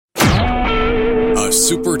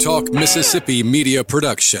SuperTalk Mississippi media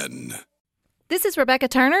production. This is Rebecca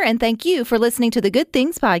Turner, and thank you for listening to the Good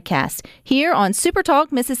Things Podcast here on SuperTalk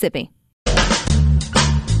Mississippi.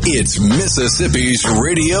 It's Mississippi's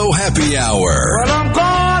Radio Happy Hour. Well, I'm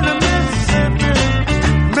going to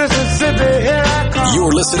Mississippi, here I come.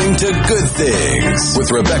 You're listening to Good Things with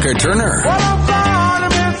Rebecca Turner. Well, I'm going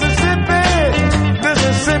to Mississippi,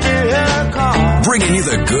 here I come. Bringing you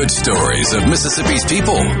the good stories of Mississippi's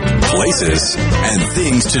people, places, and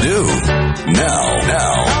things to do.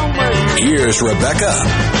 Now, here's Rebecca.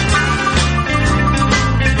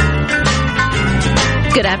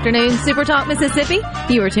 Good afternoon, SuperTalk Mississippi.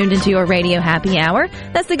 You are tuned into your Radio Happy Hour.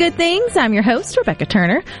 That's the Good Things. I'm your host, Rebecca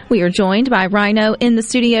Turner. We are joined by Rhino in the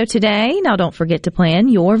studio today. Now, don't forget to plan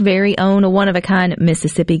your very own one-of-a-kind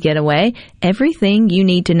Mississippi getaway. Everything you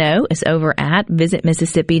need to know is over at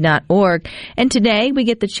visitmississippi.org. And today, we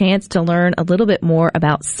get the chance to learn a little bit more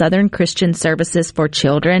about Southern Christian Services for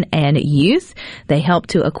Children and Youth. They help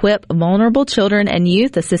to equip vulnerable children and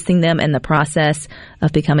youth, assisting them in the process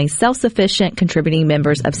of becoming self-sufficient, contributing members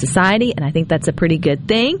of society, and I think that's a pretty good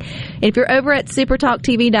thing. If you're over at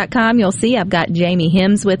supertalktv.com, you'll see I've got Jamie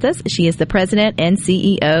Hims with us. She is the president and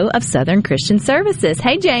CEO of Southern Christian Services.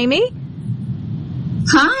 Hey, Jamie.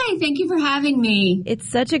 Hi, thank you for having me. It's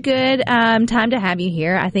such a good time to have you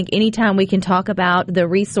here. I think anytime we can talk about the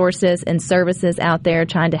resources and services out there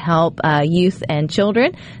trying to help youth and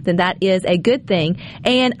children, then that is a good thing.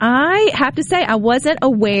 And I have to say, I wasn't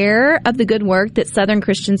aware of the good work that Southern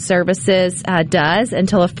Christian Services does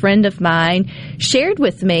until a friend of mine shared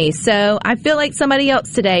with me. So I feel like somebody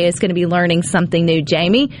else today is going to be learning something new,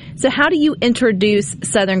 Jamie. So how do you introduce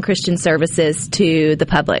Southern Christian Services to the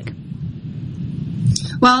public?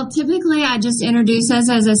 Well, typically I just introduce us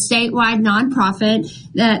as a statewide nonprofit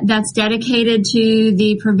that's dedicated to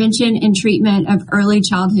the prevention and treatment of early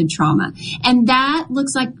childhood trauma. And that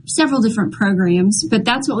looks like several different programs, but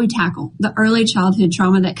that's what we tackle, the early childhood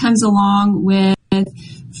trauma that comes along with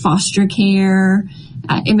foster care,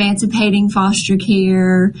 emancipating foster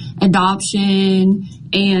care, adoption,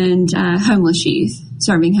 and homeless youth,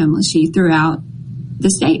 serving homeless youth throughout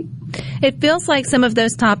the state. It feels like some of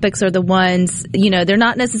those topics are the ones, they're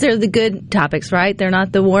not necessarily the good topics, right? They're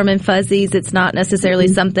not the warm and fuzzies. It's not necessarily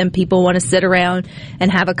something people want to sit around and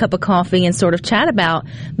have a cup of coffee and sort of chat about.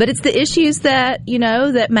 But it's the issues that,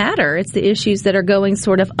 that matter. It's the issues that are going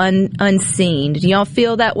sort of unseen. Do y'all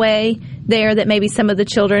feel that way there, that maybe some of the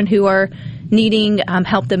children who are needing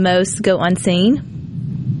help the most go unseen?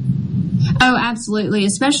 Oh, absolutely.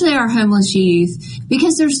 Especially our homeless youth,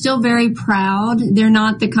 because they're still very proud. They're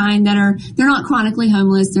not the kind they're not chronically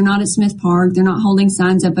homeless. They're not at Smith Park. They're not holding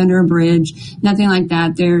signs up under a bridge, nothing like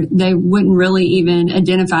that. They wouldn't really even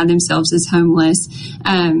identify themselves as homeless.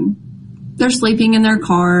 They're sleeping in their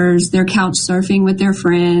cars. They're couch surfing with their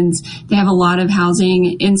friends. They have a lot of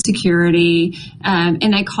housing insecurity.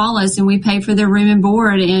 And they call us and we pay for their room and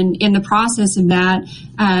board. And in the process of that,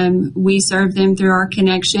 we serve them through our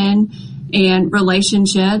connection and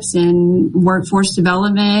relationships and workforce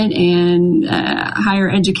development and higher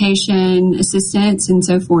education assistance and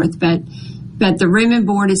so forth. But the room and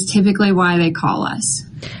board is typically why they call us.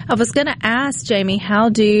 I was going to ask, Jamie, how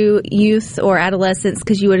do youth or adolescents,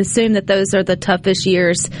 because you would assume that those are the toughest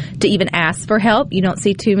years to even ask for help. You don't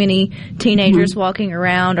see too many teenagers walking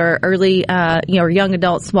around or early, or young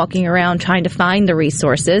adults walking around trying to find the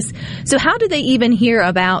resources. So how do they even hear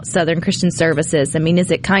about Southern Christian Services? I mean,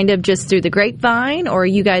 is it kind of just through the grapevine, or are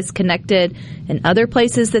you guys connected in other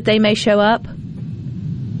places that they may show up?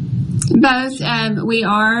 Both. We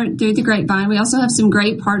are through the grapevine. We also have some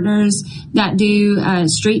great partners that do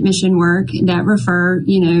street mission work that refer,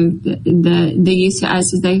 the youth to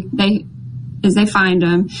us as they find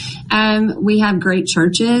them. We have great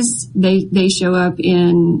churches. They show up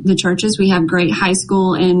in the churches. We have great high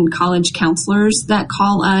school and college counselors that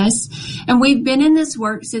call us, and we've been in this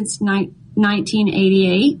work since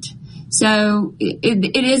 1988. So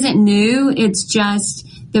it isn't new. It's just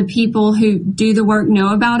the people who do the work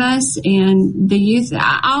know about us, and the youth.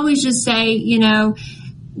 I always just say,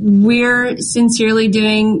 we're sincerely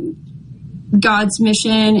doing God's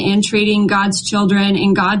mission and treating God's children,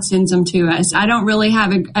 and God sends them to us. I don't really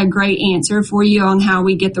have a great answer for you on how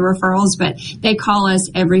we get the referrals, but they call us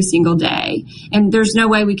every single day, and there's no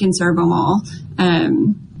way we can serve them all.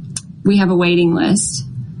 We have a waiting list.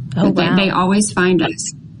 Oh, wow. They always find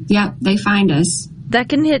us. Yeah, they find us. That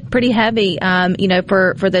can hit pretty heavy,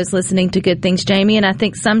 for those listening to Good Things, Jamie. And I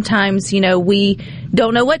think sometimes, we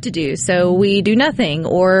don't know what to do, so we do nothing,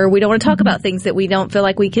 or we don't want to talk about things that we don't feel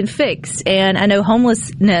like we can fix. And I know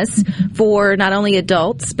homelessness for not only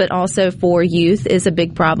adults but also for youth is a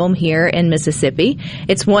big problem here in Mississippi.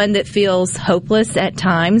 It's one that feels hopeless at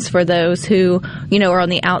times for those who, are on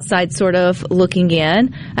the outside sort of looking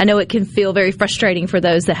in. I know it can feel very frustrating for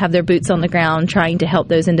those that have their boots on the ground trying to help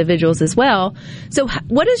those individuals as well. So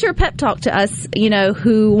what is your pep talk to us,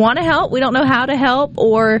 who want to help, we don't know how to help,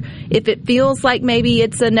 or if it feels like maybe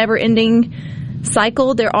it's a never-ending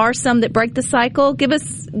cycle? There are some that break the cycle. Give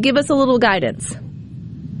us a little guidance.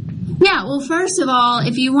 Yeah, well, first of all,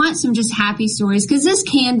 if you want some just happy stories, because this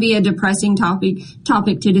can be a depressing topic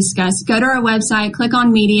to discuss, go to our website, click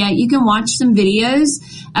on media. You can watch some videos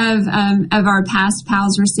of our past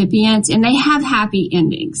PALS recipients, and they have happy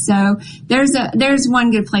endings. So there's one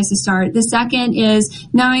good place to start. The second is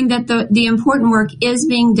knowing that the important work is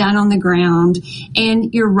being done on the ground.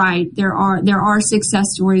 And you're right, there are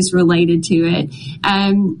success stories related to it.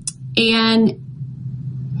 And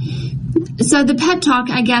so the pep talk,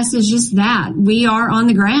 I guess, is just that. We are on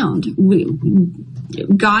the ground.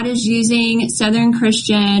 God is using Southern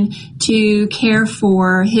Christian to care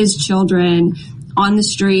for his children on the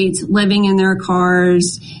streets, living in their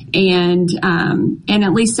cars, and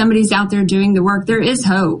at least somebody's out there doing the work. There is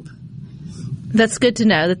hope. That's good to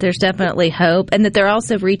know that there's definitely hope and that they're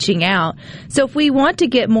also reaching out. So if we want to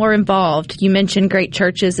get more involved, you mentioned great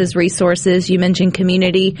churches as resources. You mentioned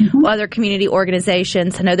other community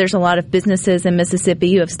organizations. I know there's a lot of businesses in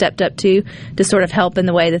Mississippi who have stepped up to sort of help in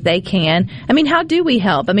the way that they can. I mean, how do we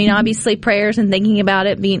help? I mean, obviously prayers and thinking about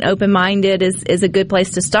it, being open-minded is a good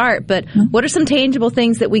place to start. But what are some tangible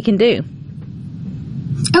things that we can do?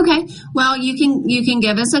 Okay. Well, you can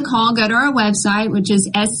give us a call. Go to our website, which is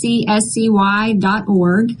scscy.org.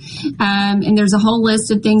 And there's a whole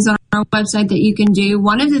list of things on our website that you can do.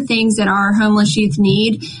 One of the things that our homeless youth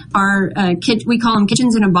need are, we call them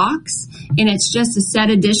kitchens in a box. And it's just a set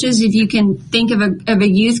of dishes. If you can think of a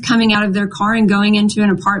youth coming out of their car and going into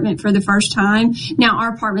an apartment for the first time. Now,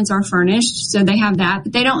 our apartments are furnished, so they have that,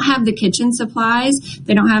 but they don't have the kitchen supplies.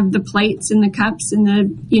 They don't have the plates and the cups and the,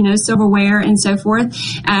 silverware and so forth.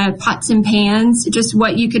 Pots and pans, just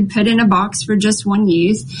what you could put in a box for just one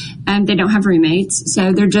youth. They don't have roommates,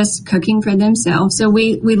 so they're just cooking for themselves. So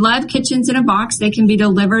we love kitchens in a box. They can be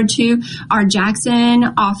delivered to our Jackson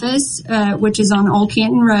office, which is on Old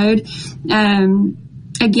Canton Road.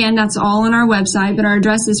 Again, that's all on our website, but our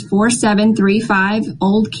address is 4735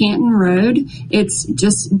 Old Canton Road. It's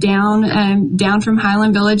just down from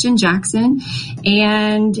Highland Village in Jackson.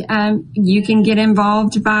 And you can get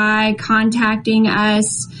involved by contacting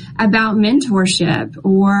us about mentorship,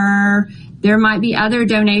 or there might be other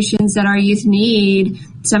donations that our youth need.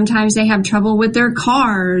 Sometimes they have trouble with their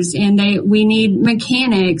cars, and we need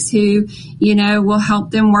mechanics who, will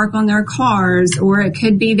help them work on their cars, or it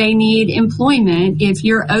could be they need employment. If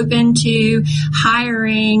you're open to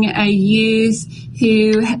hiring a youth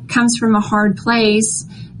who comes from a hard place,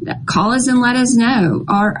 call us and let us know.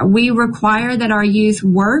 We require that our youth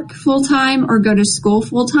work full-time or go to school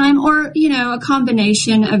full-time, or, a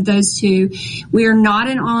combination of those two. We are not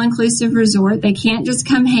an all-inclusive resort. They can't just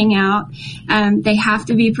come hang out. They have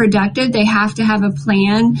to be productive. They have to have a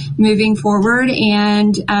plan moving forward.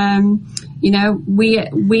 And,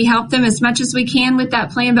 we help them as much as we can with that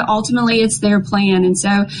plan, but ultimately it's their plan. And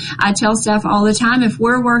so I tell staff all the time, if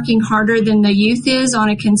we're working harder than the youth is on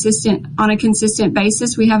a consistent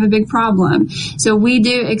basis, we have a big problem. So we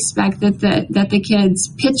do expect that the kids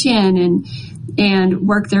pitch in and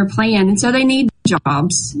work their plan. And so they need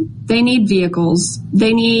jobs. They need vehicles.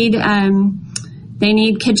 They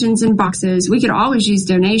need kitchens and boxes. We could always use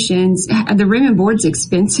donations. The room and board's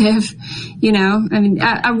expensive.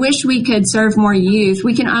 I wish we could serve more youth.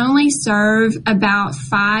 We can only serve about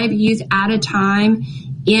 5 youth at a time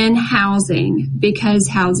in housing because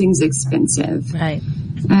housing's expensive. Right.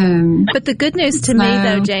 But the good news to me,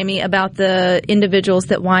 though, Jamie, about the individuals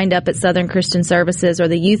that wind up at Southern Christian Services or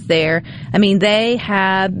the youth there, they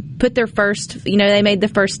have put their first, they made the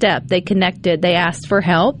first step. They connected. They asked for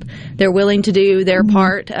help. They're willing to do their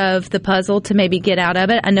part of the puzzle to maybe get out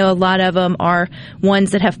of it. I know a lot of them are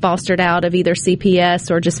ones that have fostered out of either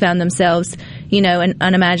CPS or just found themselves, in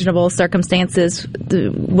unimaginable circumstances,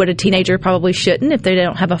 what a teenager probably shouldn't if they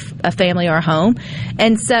don't have a family or a home.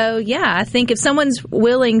 And so, I think if someone's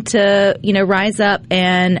willing to, rise up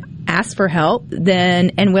and ask for help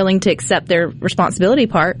then and willing to accept their responsibility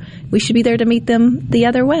part, we should be there to meet them the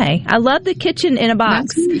other way. I love the kitchen in a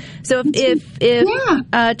box. So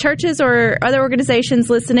if churches or other organizations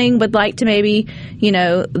listening would like to maybe,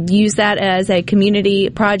 use that as a community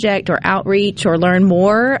project or outreach or learn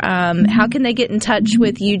more, how can they get in touch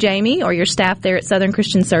with you, Jamie, or your staff there at Southern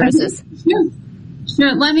Christian Services?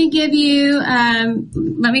 Sure. Let me give you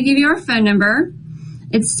our phone number.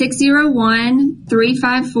 It's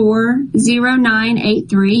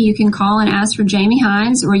 601-354-0983. You can call and ask for Jamie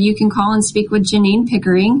Hines, or you can call and speak with Janine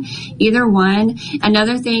Pickering, either one.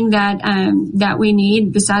 Another thing that we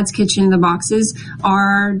need besides kitchen in the boxes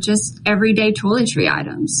are just everyday toiletry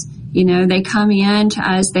items. They come in to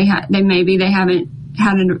us, they haven't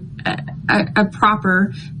had a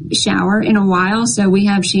proper shower in a while, so we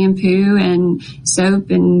have shampoo and soap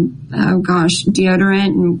and deodorant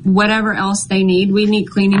and whatever else they need. We need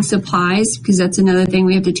cleaning supplies, because that's another thing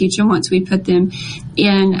we have to teach them once we put them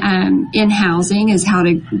in housing, is how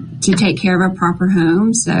to take care of a proper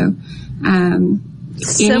home. So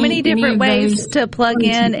many different ways to plug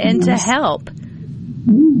in and to help.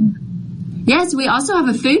 Yes, we also have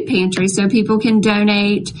a food pantry, so people can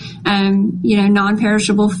donate,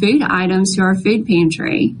 non-perishable food items to our food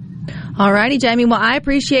pantry. All righty, Jamie. Well, I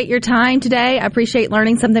appreciate your time today. I appreciate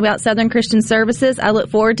learning something about Southern Christian Services. I look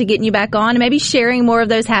forward to getting you back on and maybe sharing more of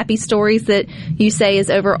those happy stories that you say is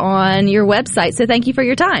over on your website. So thank you for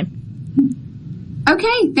your time.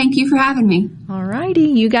 Okay. Thank you for having me. All righty.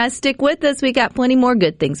 You guys stick with us. We got plenty more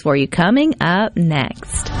good things for you coming up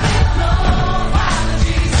next.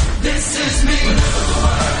 This is me.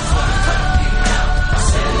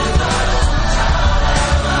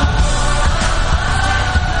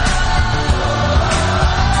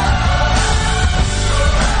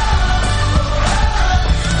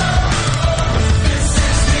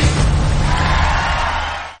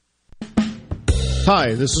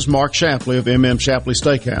 Hi, this is Mark Shapley of M.M. Shapley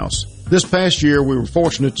Steakhouse. This past year, we were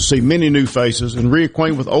fortunate to see many new faces and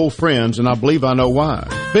reacquaint with old friends, and I believe I know why.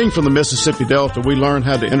 Being from the Mississippi Delta, we learned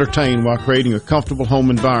how to entertain while creating a comfortable home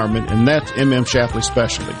environment, and that's M.M. Shapley's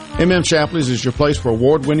specialty. M.M. Shapley's is your place for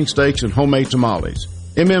award-winning steaks and homemade tamales.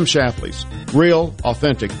 M.M. Shapley's, real,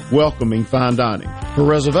 authentic, welcoming fine dining. For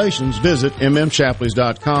reservations, visit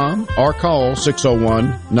mmshapleys.com or call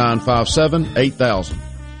 601-957-8000.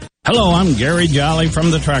 Hello, I'm Gary Jolly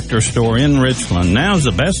from the Tractor Store in Richland. Now's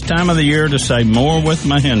the best time of the year to save more with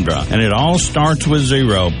Mahindra, and it all starts with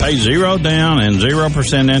zero. Pay zero down and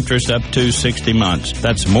 0% interest up to 60 months.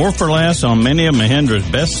 That's more for less on many of Mahindra's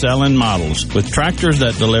best-selling models, with tractors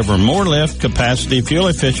that deliver more lift, capacity, fuel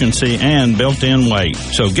efficiency, and built-in weight.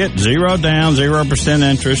 So get zero down, 0%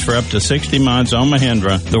 interest for up to 60 months on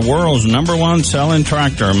Mahindra, the world's #1 selling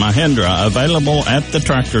tractor, Mahindra, available at the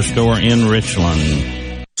Tractor Store in Richland.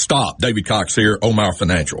 Stop. David Cox here, Omar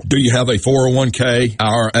Financial. Do you have a 401k,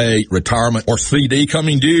 IRA, retirement, or CD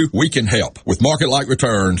coming due? We can help with market-like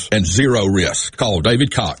returns and zero risk. Call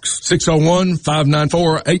David Cox,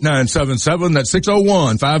 601-594-8977. That's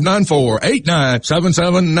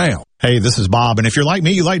 601-594-8977 now. Hey, this is Bob, and if you're like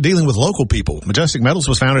me, you like dealing with local people. Majestic Metals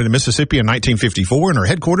was founded in Mississippi in 1954 and are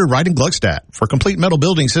headquartered right in Gluckstadt. For complete metal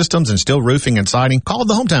building systems and steel roofing and siding, call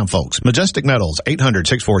the hometown folks. Majestic Metals,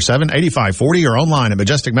 800-647-8540 or online at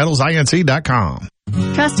majesticmetalsinc.com.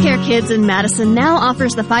 Trust Care Kids in Madison now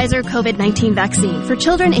offers the Pfizer COVID-19 vaccine for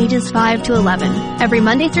children ages 5 to 11. Every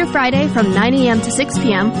Monday through Friday from 9 a.m. to 6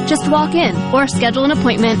 p.m., just walk in or schedule an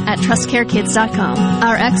appointment at trustcarekids.com.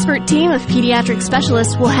 Our expert team of pediatric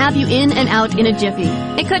specialists will have you in and out in a jiffy.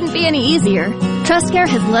 It couldn't be any easier. TrustCare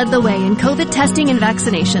has led the way in COVID testing and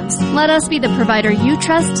vaccinations. Let us be the provider you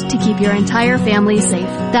trust to keep your entire family safe.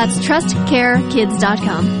 That's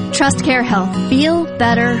trustcarekids.com. TrustCare Health. Feel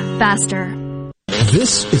better, faster.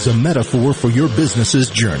 This is a metaphor for your business's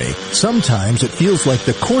journey. Sometimes it feels like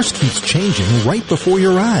the course keeps changing right before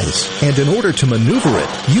your eyes. And in order to maneuver it,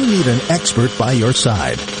 you need an expert by your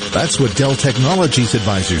side. That's what Dell Technologies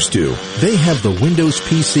advisors do. They have the Windows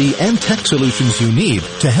PC and tech solutions you need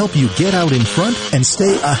to help you get out in front and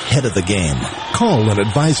stay ahead of the game. Call an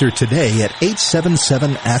advisor today at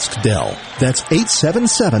 877-ASK-DELL. That's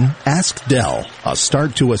 877-ASK-DELL. A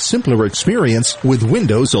start to a simpler experience with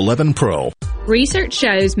Windows 11 Pro. Research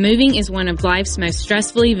shows moving is one of life's most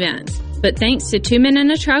stressful events, but thanks to Two Men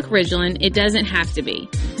in a Truck Ridgeland, it doesn't have to be.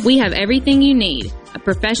 We have everything you need. A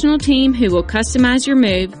professional team who will customize your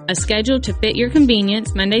move, a schedule to fit your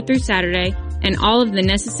convenience Monday through Saturday, and all of the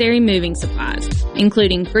necessary moving supplies,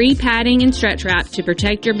 including free padding and stretch wrap to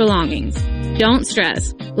protect your belongings. Don't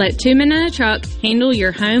stress. Let Two Men in a Truck handle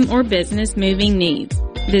your home or business moving needs.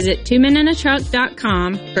 Visit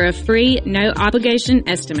twomeninatruck.com for a free, no-obligation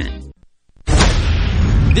estimate.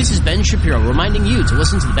 This is Ben Shapiro reminding you to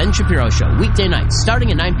listen to The Ben Shapiro Show weekday nights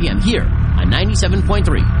starting at 9 p.m. here on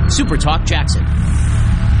 97.3 Super Talk Jackson.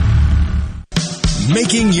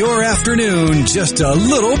 Making your afternoon just a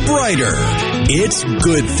little brighter. It's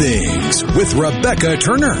Good Things with Rebecca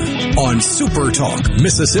Turner on Super Talk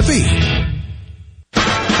Mississippi.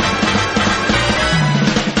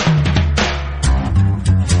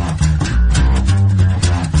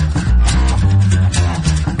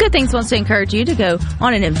 Good Things wants to encourage you to go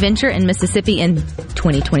on an adventure in Mississippi in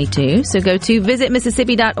 2022. So go to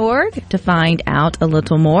visitmississippi.org to find out a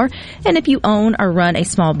little more. And if you own or run a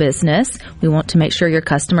small business, we want to make sure your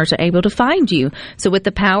customers are able to find you. So with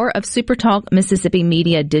the power of SuperTalk Mississippi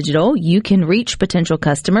Media Digital, you can reach potential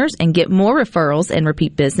customers and get more referrals and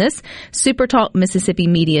repeat business. SuperTalk Mississippi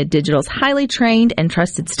Media Digital's highly trained and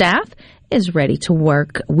trusted staff is ready to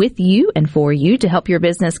work with you and for you to help your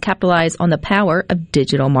business capitalize on the power of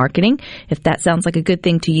digital marketing. If that sounds like a good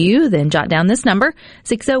thing to you, then jot down this number,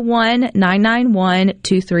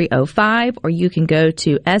 601-991-2305, or you can go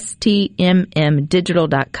to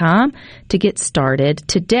stmmdigital.com to get started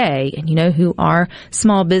today. And you know who are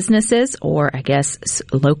small businesses, or I guess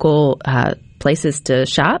local places to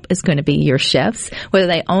shop is going to be your chefs, whether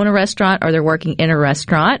they own a restaurant or they're working in a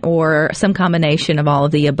restaurant or some combination of all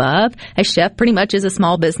of the above. A chef pretty much is a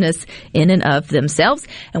small business in and of themselves.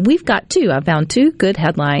 And we've got I found two good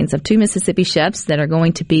headlines of two Mississippi chefs that are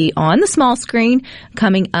going to be on the small screen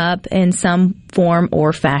coming up in some form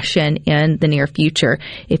or fashion in the near future.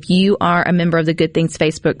 If you are a member of the Good Things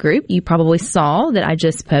Facebook group, you probably saw that I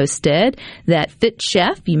just posted that Fit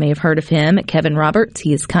Chef, you may have heard of him, Kevin Roberts.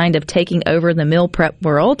 He is kind of taking over the meal prep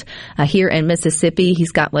world here in Mississippi.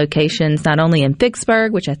 He's got locations not only in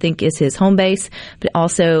Vicksburg, which I think is his home base, but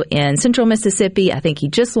also in central Mississippi. I think he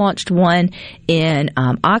just launched one in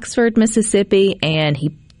Oxford, Mississippi, and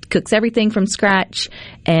he cooks everything from scratch,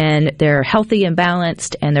 and they're healthy and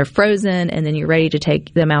balanced, and they're frozen, and then you're ready to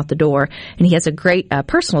take them out the door. And he has a great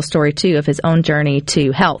personal story, too, of his own journey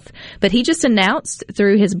to health. But he just announced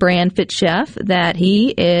through his brand Fit Chef that he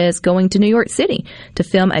is going to New York City to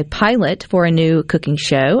film a pilot for a new cooking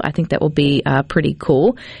show. I think that will be pretty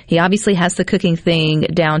cool. He obviously has the cooking thing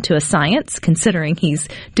down to a science, considering he's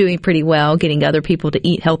doing pretty well getting other people to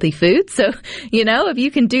eat healthy food. So, you know, if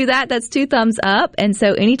you can do that, that's 2 thumbs up. And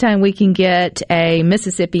so anytime we can get a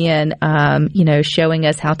Mississippian, showing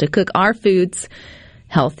us how to cook our foods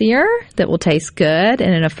healthier, that will taste good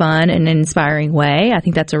and in a fun and inspiring way, I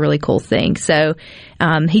think that's a really cool thing. So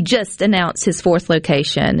he just announced his 4th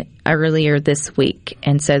location earlier this week,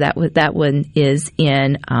 and so that one is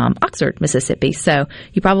in Oxford, Mississippi. So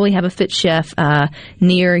you probably have a Fit Chef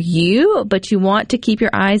near you, but you want to keep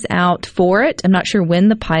your eyes out for it. I'm not sure when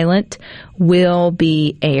the pilot will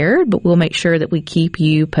be aired, but we'll make sure that we keep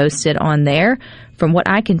you posted on there. From what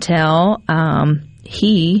I can tell,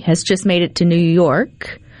 he has just made it to New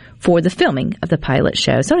York for the filming of the pilot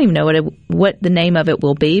show. So I don't even know what the name of it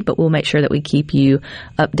will be, but we'll make sure that we keep you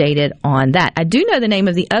updated on that. I do know the name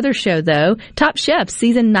of the other show, though, Top Chef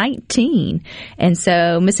Season 19. And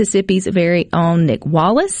so Mississippi's very own Nick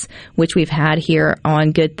Wallace, which we've had here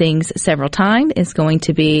on Good Things several times, is going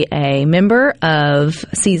to be a member of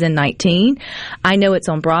Season 19. I know it's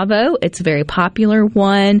on Bravo. It's a very popular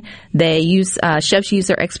one. They use chefs use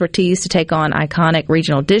their expertise to take on iconic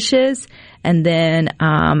regional dishes. And then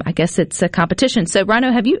I guess it's a competition. So,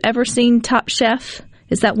 Rhino, have you ever seen Top Chef?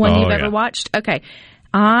 Is that one you've ever watched? Okay.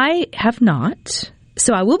 I have not.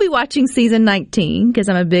 So I will be watching Season 19 because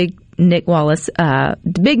I'm a big Nick Wallace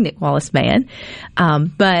fan.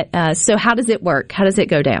 So how does it work? How does it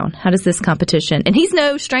go down? How does this competition? And he's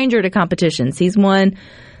no stranger to competitions. He's won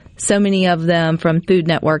so many of them from Food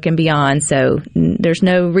Network and beyond, so there's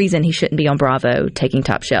no reason he shouldn't be on Bravo taking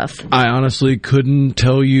Top Chef. I honestly couldn't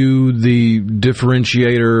tell you the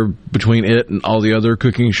differentiator between it and all the other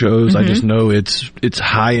cooking shows. I just know it's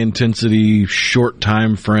high intensity, short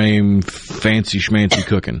time frame, fancy schmancy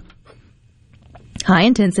cooking. High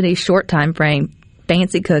intensity, short time frame,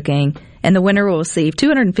 fancy cooking. And the winner will receive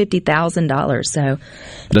 $250,000. So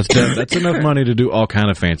that's enough money to do all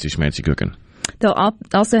kind of fancy schmancy cooking. They'll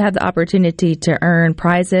also have the opportunity to earn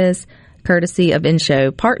prizes courtesy of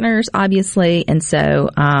in-show partners, obviously. And so,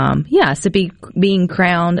 being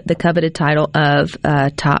crowned the coveted title of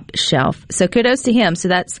Top Chef. So kudos to him. So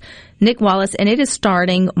that's Nick Wallace, and it is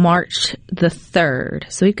starting March the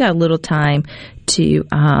 3rd. So we've got a little time to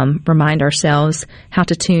remind ourselves how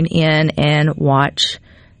to tune in and watch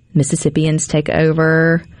Mississippians take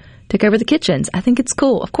over take over the kitchens. I think it's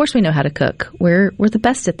cool. Of course we know how to cook. We're the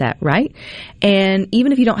best at that, right? And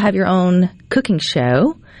even if you don't have your own cooking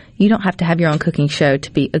show, you don't have to have your own cooking show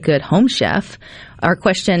to be a good home chef. Our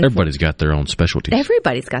question... Everybody's got their own specialties.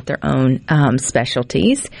 Everybody's got their own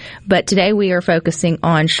specialties. But today we are focusing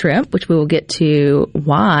on shrimp, which we will get to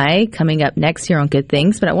why coming up next here on Good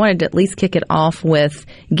Things. But I wanted to at least kick it off with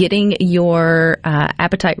getting your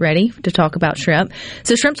appetite ready to talk about shrimp.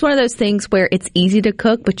 So shrimp's one of those things where it's easy to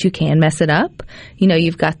cook, but you can mess it up. You know,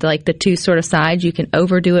 you've got the two sort of sides. You can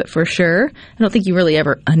overdo it for sure. I don't think you really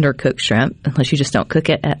ever undercook shrimp unless you just don't cook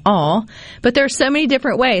it at all. But there are so many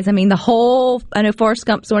different ways. I mean, I know Forrest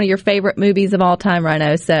Gump's one of your favorite movies of all time,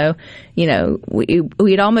 Rhino. So, you know,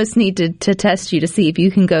 we'd almost need to test you to see if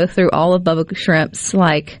you can go through all of Bubba Shrimp's,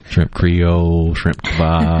 like... Shrimp Creole, shrimp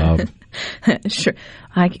kebab. Sure.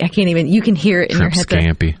 I can't even... You can hear it in shrimp your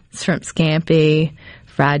head. Scampi. Shrimp scampi,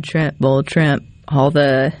 fried shrimp, boiled shrimp, all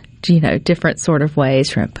the, different sort of ways.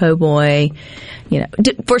 Shrimp po' boy.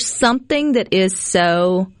 For something that is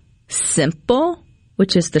so simple,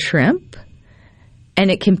 which is the shrimp... And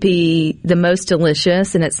it can be the most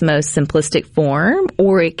delicious in its most simplistic form,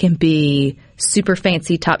 or it can be super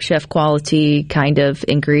fancy, top chef quality kind of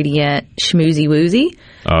ingredient, schmoozy woozy.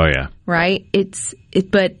 Oh, yeah. Right?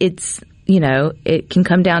 But it can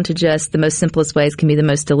come down to just the most simplest ways can be the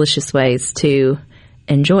most delicious ways to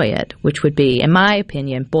enjoy it, which would be, in my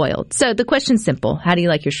opinion, boiled. So the question's simple. How do you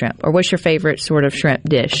like your shrimp? Or what's your favorite sort of shrimp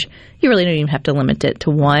dish? You really don't even have to limit it to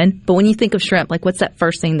one. But when you think of shrimp, what's that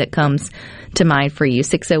first thing that comes to mind for you?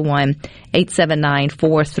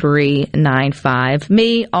 601-879-4395.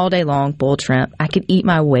 Me, all day long, boiled shrimp. I could eat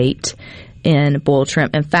my weight in boiled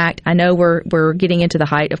shrimp. In fact, I know we're getting into the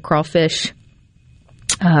height of crawfish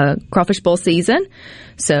bowl season.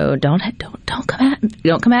 So don't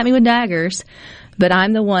come at me with daggers. But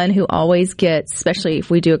I'm the one who always gets, especially if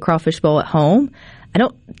we do a crawfish bowl at home, I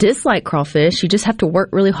don't dislike crawfish. You just have to work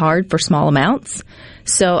really hard for small amounts.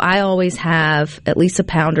 So I always have at least a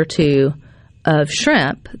pound or two of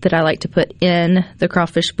shrimp that I like to put in the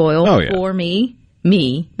crawfish boil for me,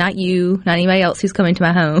 not you, not anybody else who's coming to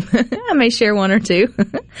my home. I may share one or two.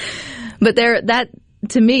 But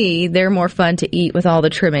to me, they're more fun to eat with all the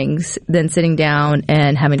trimmings than sitting down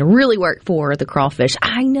and having to really work for the crawfish.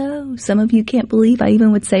 I know some of you can't believe I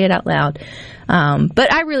even would say it out loud.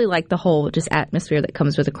 But I really like the whole just atmosphere that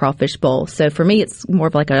comes with a crawfish bowl. So for me, it's more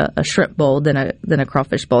of like a shrimp bowl than a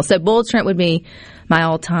crawfish bowl. So boiled shrimp would be my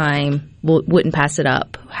all-time, wouldn't pass it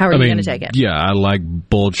up. How are you going to take it? Yeah, I like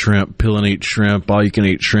boiled shrimp, peel and eat shrimp, all you can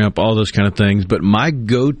eat shrimp, all those kind of things. But my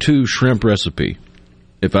go-to shrimp recipe,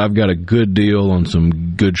 if I've got a good deal on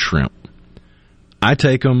some good shrimp, I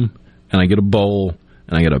take them and I get a bowl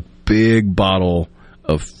and I get a big bottle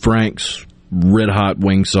of Frank's Red Hot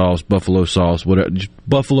wing sauce, buffalo sauce, whatever, just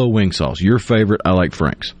buffalo wing sauce. Your favorite, I like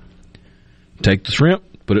Frank's. Take the shrimp,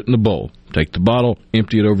 put it in the bowl. Take the bottle,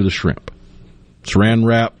 empty it over the shrimp. Saran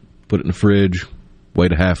wrap, put it in the fridge,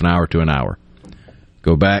 wait a half an hour to an hour.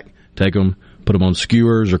 Go back, take them, put them on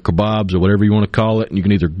skewers or kebabs or whatever you want to call it, and you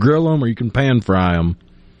can either grill them or you can pan fry them.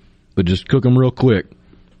 But just cook them real quick.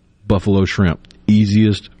 Buffalo shrimp.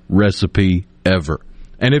 Easiest recipe ever.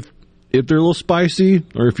 And if they're a little spicy,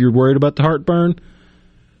 or if you're worried about the heartburn,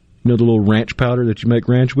 the little ranch powder that you make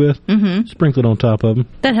ranch with, sprinkle it on top of them.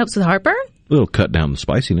 That helps with heartburn? It'll cut down the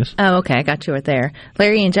spiciness. Oh, okay. I got you right there.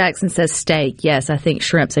 Larry and Jackson says steak. Yes, I think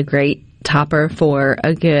shrimp's a great topper for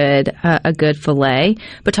a good fillet.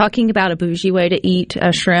 But talking about a bougie way to eat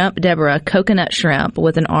a shrimp, Deborah, coconut shrimp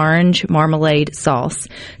with an orange marmalade sauce.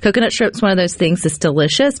 Coconut shrimp's one of those things that's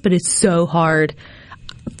delicious, but it's so hard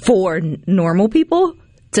for normal people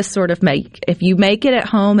to sort of make. If you make it at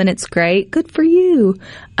home and it's great, good for you.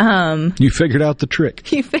 You figured out the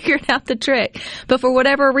trick. You figured out the trick. But for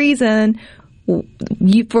whatever reason,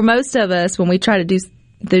 for most of us, when we try to do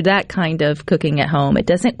that kind of cooking at home, it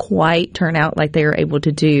doesn't quite turn out like they are able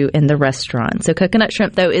to do in the restaurant. So coconut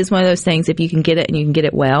shrimp, though, is one of those things, if you can get it and you can get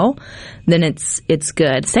it well, then it's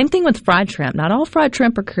good. Same thing with fried shrimp. Not all fried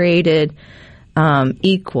shrimp are created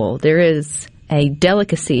equal. There is a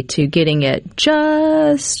delicacy to getting it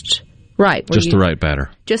just right. Just the right batter.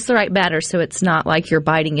 Just the right batter, so it's not like you're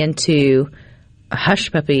biting into a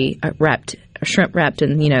hush puppy shrimp wrapped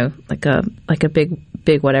in, like a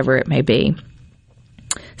big whatever it may be.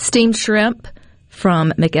 Steamed shrimp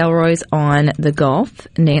from McElroy's on the Gulf.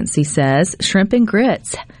 Nancy says, shrimp and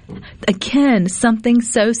grits. Again, something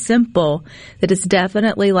so simple that it's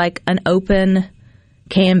definitely like an open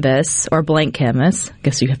canvas or blank canvas. I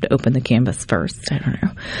guess you have to open the canvas first. I don't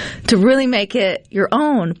know. To really make it your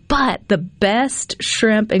own. But the best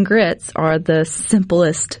shrimp and grits are the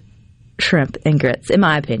simplest shrimp and grits, in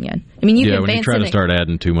my opinion. I mean, when you try to start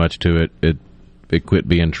adding too much to it, it quit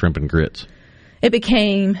being shrimp and grits. It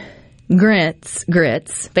became grits,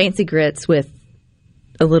 fancy grits with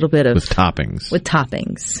a little bit of... With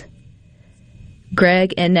toppings.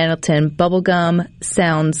 Greg and Nettleton, bubblegum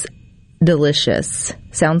sounds delicious.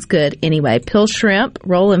 Sounds good anyway. Peel shrimp,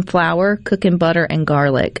 roll in flour, cook in butter and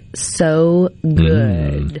garlic. So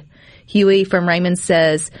good. Huey from Raymond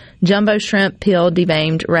says, jumbo shrimp peeled,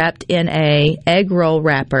 deveined, wrapped in a egg roll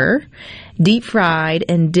wrapper, deep fried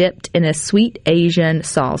and dipped in a sweet Asian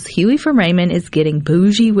sauce. Huey from Raymond is getting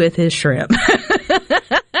bougie with his shrimp.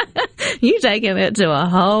 You taking it to a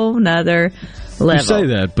whole nother level. You say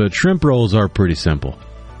that, but shrimp rolls are pretty simple.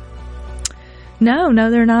 No,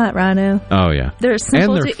 they're not, Rhino. Oh yeah, they're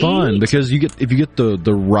simple and they're to fun eat. because if you get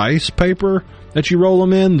the rice paper that you roll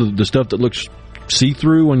them in, the stuff that looks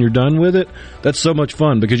see-through when you're done with it, that's so much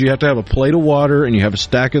fun because you have to have a plate of water and you have a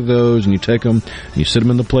stack of those and you take them and you sit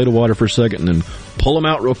them in the plate of water for a second and then pull them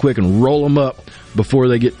out real quick and roll them up before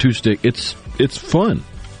they get too stick. It's fun.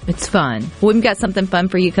 It's fun. Well, we've got something fun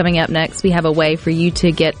for you coming up next. We have a way for you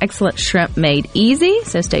to get excellent shrimp made easy,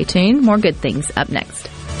 so stay tuned. More good things up next.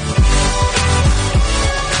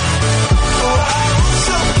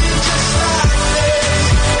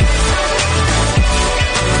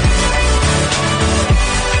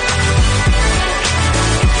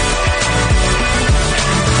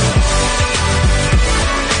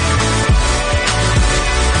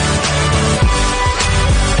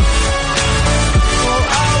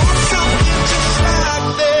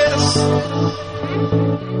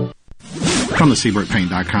 From the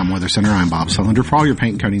SeabrookPaint.com Weather Center, I'm Bob Sullender. For all your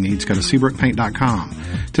paint and coating needs, go to SeabrookPaint.com.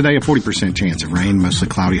 Today, a 40% chance of rain, mostly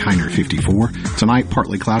cloudy, high near 54. Tonight,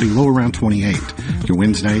 partly cloudy, low around 28. Your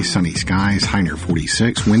Wednesday, sunny skies, high near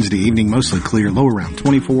 46. Wednesday evening, mostly clear, low around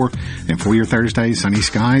 24. And for your Thursday, sunny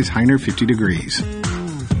skies, high near 50 degrees.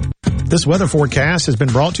 This weather forecast has been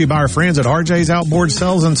brought to you by our friends at RJ's Outboard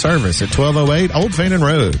Sales and Service at 1208 Old Fannin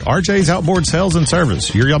Road. RJ's Outboard Sales and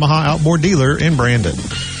Service, your Yamaha outboard dealer in Brandon.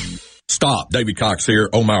 Stop. David Cox here,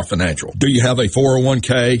 Omar Financial. Do you have a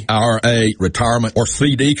 401k, IRA, retirement, or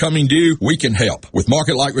CD coming due? We can help with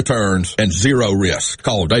market-like returns and zero risk.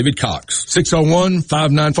 Call David Cox.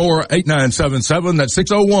 601-594-8977. That's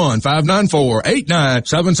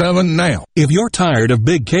 601-594-8977 now. If you're tired of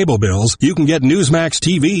big cable bills, you can get Newsmax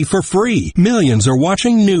TV for free. Millions are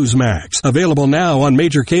watching Newsmax. Available now on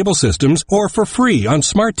major cable systems or for free on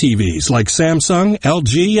smart TVs like Samsung,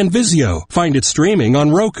 LG, and Vizio. Find it streaming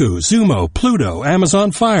on Roku, Zumo, Pluto,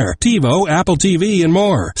 Amazon Fire, TiVo, Apple TV, and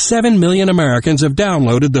more. 7 million Americans have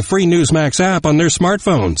downloaded the free Newsmax app on their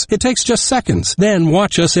smartphones. It takes just seconds. Then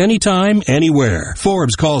watch us anytime, anywhere.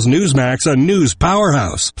 Forbes calls Newsmax a news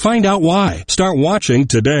powerhouse. Find out why. Start watching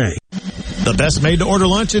today. The best made-to-order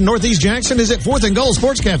lunch in Northeast Jackson is at 4th and Gold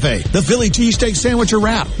Sports Cafe. The Philly cheesesteak sandwich or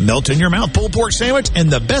wrap, melt-in-your-mouth pulled pork sandwich, and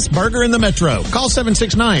the best burger in the metro. Call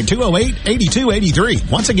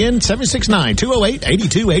 769-208-8283. Once again,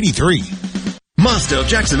 769-208-8283. Mazda of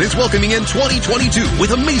Jackson is welcoming in 2022 with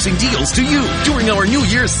amazing deals to you during our New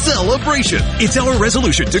Year's celebration. It's our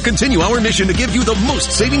resolution to continue our mission to give you the most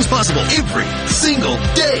savings possible every single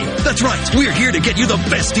day. That's right. We're here to get you the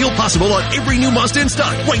best deal possible on every new Mazda in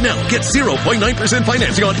stock. Right now, get 0.9%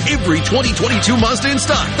 financing on every 2022 Mazda in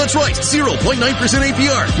stock. That's right. 0.9%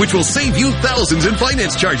 APR, which will save you thousands in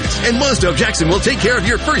finance charges. And Mazda of Jackson will take care of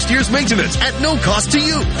your first year's maintenance at no cost to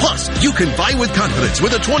you. Plus, you can buy with confidence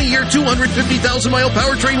with a 20-year, 250,000-mile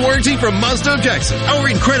powertrain warranty from Mazda of Jackson. Our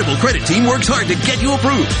incredible credit team works hard to get you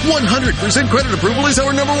approved. 100% credit approval is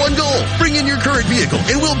our number one goal. Bring in your current vehicle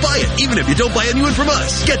and we'll buy it, even if you don't buy a new one from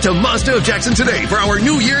us. Get to Mazda of Jackson today for our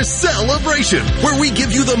New Year's celebration, where we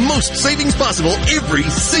give you the most savings possible every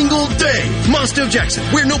single day. Mazda of Jackson,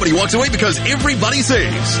 where nobody walks away because everybody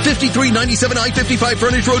saves. 5397 I-55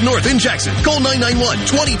 Frontage Road North in Jackson. Call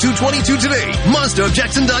 991-2222 today.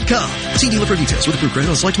 MazdaofJackson.com. See dealer for details with approved credit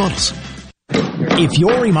on select models. If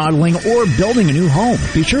you're remodeling or building a new home,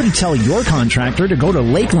 be sure to tell your contractor to go to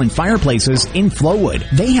Lakeland Fireplaces in Flowood.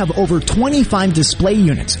 They have over 25 display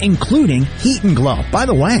units, including Heat and Glow. By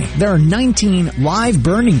the way, there are 19 live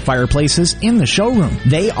burning fireplaces in the showroom.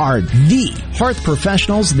 They are the hearth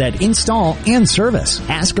professionals that install and service.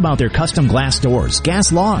 Ask about their custom glass doors,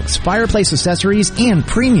 gas logs, fireplace accessories, and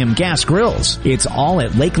premium gas grills. It's all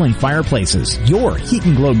at Lakeland Fireplaces, your Heat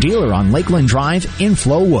and Glow dealer on Lakeland Drive in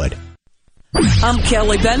Flowood. I'm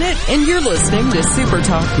Kelly Bennett, and you're listening to Super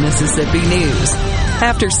Talk Mississippi News.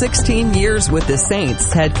 After 16 years with the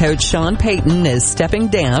Saints, head coach Sean Payton is stepping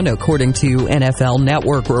down, according to NFL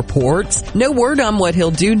Network reports. No word on what he'll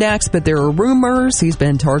do next, but there are rumors he's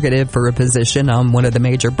been targeted for a position on one of the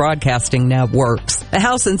major broadcasting networks. The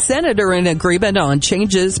House and Senate are in agreement on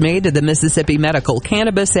changes made to the Mississippi Medical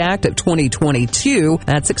Cannabis Act of 2022.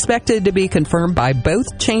 That's expected to be confirmed by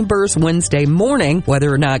both chambers Wednesday morning.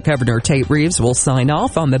 Whether or not Governor Tate Reeves will sign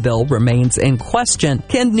off on the bill remains in question.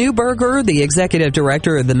 Ken Neuberger, the executive director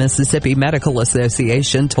of the Mississippi Medical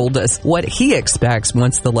Association, told us what he expects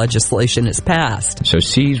once the legislation is passed. So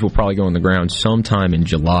seeds will probably go in the ground sometime in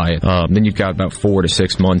July. Then you've got about 4 to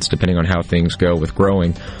 6 months, depending on how things go with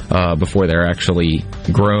growing, before they're actually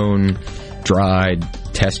grown, dried,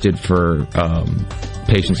 tested for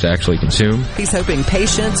patients to actually consume. He's hoping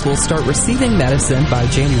patients will start receiving medicine by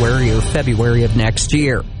January or February of next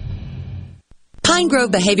year. Pine Grove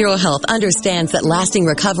Behavioral Health understands that lasting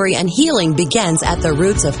recovery and healing begins at the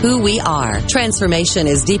roots of who we are. Transformation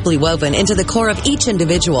is deeply woven into the core of each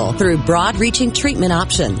individual through broad-reaching treatment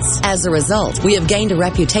options. As a result, we have gained a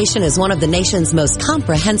reputation as one of the nation's most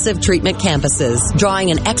comprehensive treatment campuses, drawing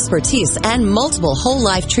an expertise and multiple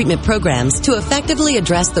whole-life treatment programs to effectively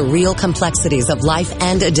address the real complexities of life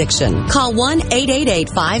and addiction. Call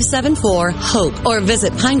 1-888-574-HOPE or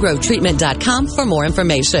visit pinegrovetreatment.com for more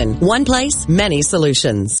information. One place, many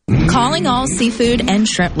solutions. Calling all seafood and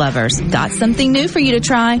shrimp lovers. Got something new for you to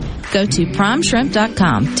try? Go to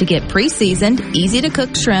primeshrimp.com to get pre-seasoned,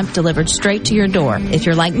 easy-to-cook shrimp delivered straight to your door. If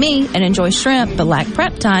you're like me and enjoy shrimp but lack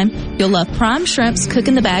prep time, you'll love Prime Shrimp's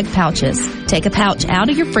cook-in-the-bag pouches. Take a pouch out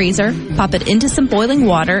of your freezer, pop it into some boiling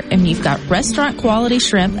water, and you've got restaurant-quality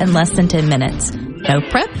shrimp in less than 10 minutes. No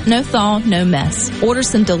prep, no thaw, no mess. Order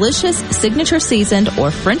some delicious signature seasoned or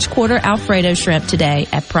French Quarter Alfredo shrimp today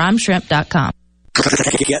at primeshrimp.com.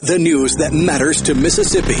 Get the news that matters to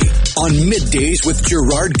Mississippi on Middays with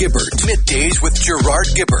Gerard Gibbert. Middays with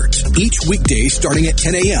Gerard Gibbert. Each weekday starting at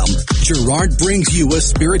 10 a.m., Gerard brings you a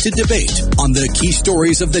spirited debate on the key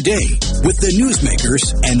stories of the day with the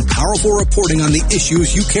newsmakers and powerful reporting on the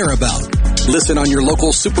issues you care about. Listen on your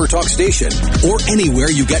local Super Talk station or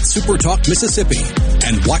anywhere you get Super Talk Mississippi.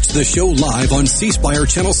 And watch the show live on C Spire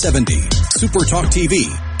Channel 70, Super Talk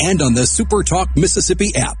TV, and on the Super Talk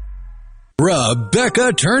Mississippi app.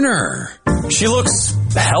 Rebecca Turner. She looks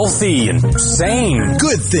healthy and sane.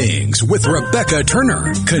 Good Things with Rebecca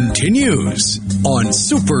Turner continues on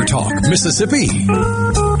Super Talk Mississippi.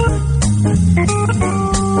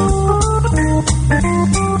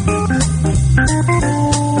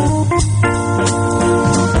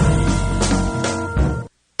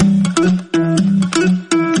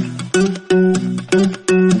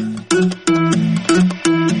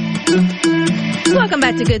 Welcome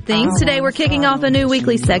back to Good Things. Today we're kicking off a new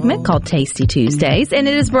weekly segment called Tasty Tuesdays, and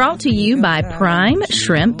it is brought to you by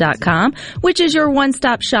PrimeShrimp.com, which is your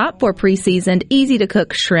one-stop shop for pre-seasoned,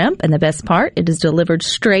 easy-to-cook shrimp. And the best part, it is delivered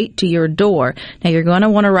straight to your door. Now, you're going to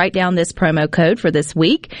want to write down this promo code for this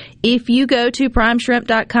week. If you go to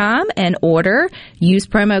PrimeShrimp.com and order, use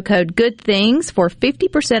promo code GOODTHINGS for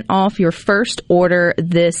 50% off your first order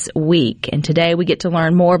this week. And today we get to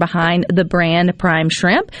learn more behind the brand Prime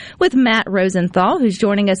Shrimp with Matt Rosenthal, who's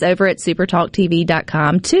joining us over at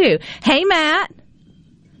supertalktv.com too. Hey, Matt.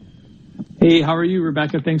 Hey, how are you,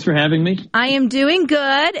 Rebecca? Thanks for having me. I am doing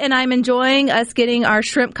good, and I'm enjoying us getting our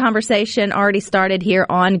shrimp conversation already started here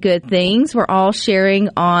on Good Things. We're all sharing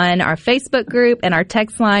on our Facebook group and our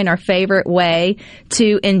text line our favorite way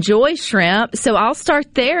to enjoy shrimp. So I'll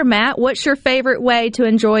start there, Matt. What's your favorite way to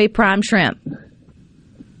enjoy prime shrimp?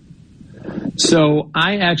 So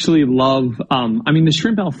I actually love, the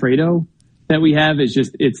shrimp Alfredo that we have is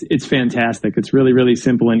just, it's fantastic. It's really, really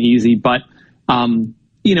simple and easy, but,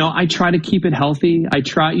 I try to keep it healthy. I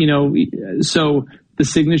try, so the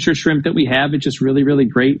signature shrimp that we have, it's just really, really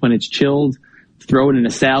great when it's chilled. Throw it in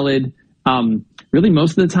a salad. Really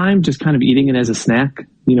most of the time, just kind of eating it as a snack,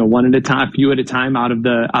 one at a time, a few at a time out of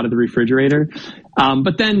the refrigerator.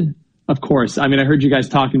 But then, of course, I heard you guys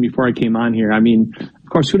talking before I came on here. Of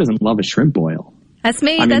course, who doesn't love a shrimp boil? That's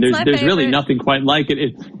me. There's really nothing quite like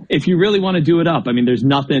it. If you really want to do it up, there's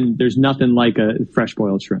nothing like a fresh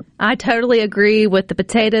boiled shrimp. I totally agree with the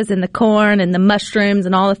potatoes and the corn and the mushrooms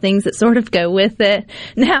and all the things that sort of go with it.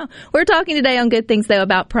 Now, we're talking today on Good Things, though,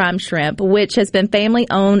 about Prime Shrimp, which has been family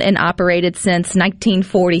owned and operated since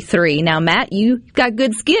 1943. Now, Matt, you've got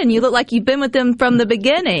good skin. You look like you've been with them from the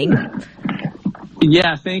beginning.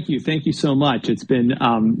 Yeah, thank you. Thank you so much. It's been,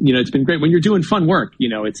 it's been great when you're doing fun work,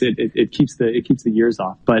 it keeps the years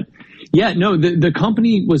off. But yeah, no, the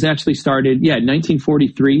company was actually started,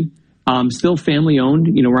 1943. Still family owned.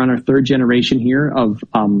 We're on our third generation here of,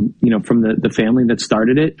 from the family that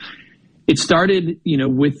started it. It started,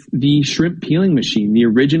 with the shrimp peeling machine, the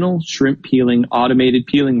original shrimp peeling, automated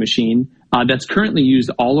peeling machine that's currently used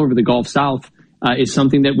all over the Gulf South is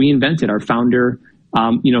something that we invented. Our founder,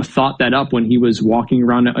 thought that up when he was walking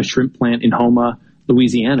around a shrimp plant in Houma,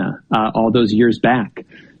 Louisiana, all those years back.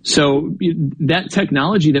 So that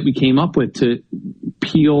technology that we came up with to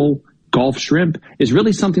peel Gulf shrimp is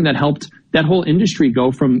really something that helped that whole industry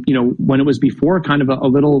go from, when it was before kind of a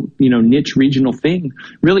little, niche regional thing,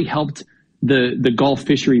 really helped the Gulf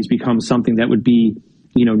fisheries become something that would be,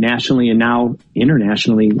 nationally and now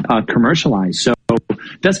internationally commercialized. So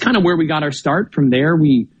that's kind of where we got our start. From there,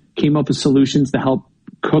 we came up with solutions to help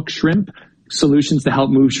cook shrimp, solutions to help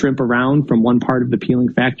move shrimp around from one part of the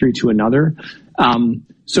peeling factory to another.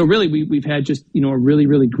 So really, we've had just, a really,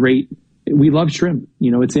 really great. We love shrimp.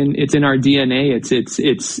 It's in our DNA.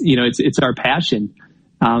 It's our passion.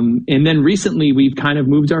 And then recently, we've kind of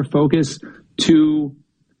moved our focus to,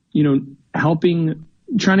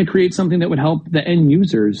 trying to create something that would help the end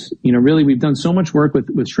users. Really, we've done so much work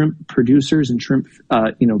with shrimp producers and shrimp,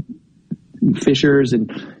 fishers and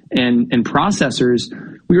processors.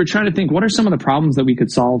 We were trying to think, what are some of the problems that we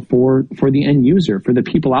could solve for the end user, for the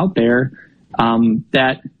people out there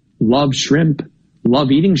that love shrimp,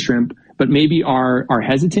 love eating shrimp, but maybe are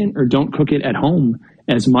hesitant or don't cook it at home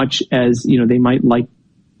as much as they might like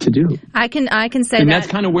to do. I can say and that's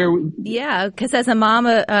kind of where because as a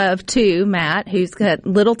mama of two, Matt, who's got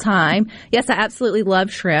little time, yes, I absolutely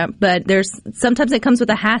love shrimp, but sometimes it comes with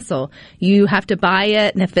a hassle. You have to buy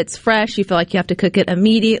it, and if it's fresh, you feel like you have to cook it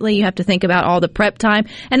immediately. You have to think about all the prep time,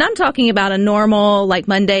 and I'm talking about a normal, like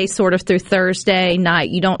Monday sort of through Thursday night.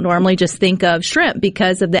 You don't normally just think of shrimp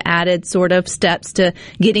because of the added sort of steps to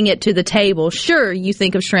getting it to the table. Sure, you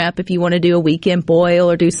think of shrimp if you want to do a weekend boil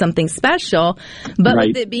or do something special, but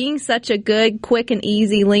with it being such a good, quick and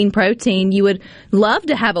easy lean protein, you would love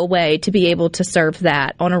to have a way to be able to serve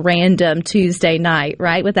that on a random Tuesday night,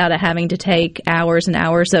 right? Without it having to take hours and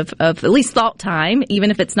hours of at least thought time,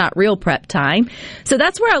 even if it's not real prep time. So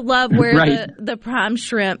that's where I love where the prime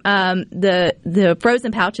shrimp, the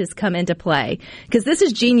frozen pouches come into play, because this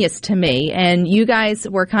is genius to me. And you guys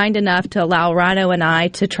were kind enough to allow Rhino and I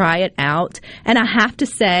to try it out. And I have to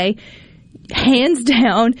say, hands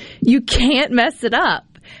down, you can't mess it up.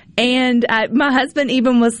 And my husband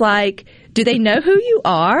even was like, do they know who you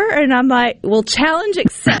are? And I'm like, well, challenge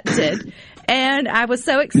accepted. And I was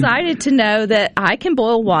so excited to know that I can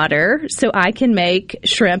boil water so I can make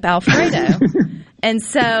shrimp Alfredo. And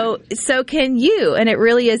so can you. And it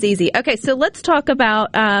really is easy. Okay, so let's talk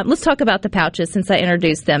about the pouches since I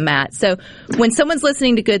introduced them, Matt. So when someone's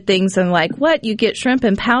listening to Good Things and like, what, you get shrimp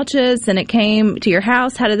in pouches and it came to your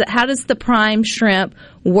house, how does the prime shrimp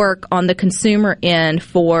work on the consumer end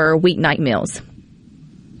for weeknight meals?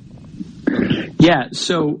 Yeah,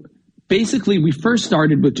 so basically we first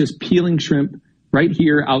started with just peeling shrimp right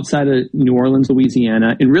here outside of New Orleans,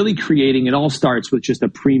 Louisiana, and really creating, it all starts with just a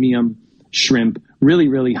premium shrimp, really,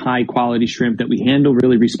 really high quality shrimp that we handle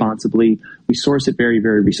really responsibly. We source it very,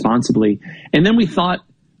 very responsibly. And then we thought,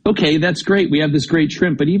 okay, that's great. We have this great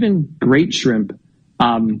shrimp, but even great shrimp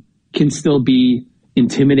can still be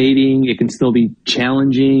intimidating. It can still be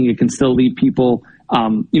challenging. It can still leave people,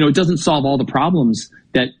 it doesn't solve all the problems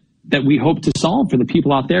that we hope to solve for the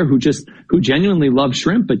people out there who genuinely love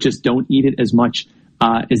shrimp, but just don't eat it as much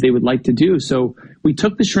as they would like to do. So we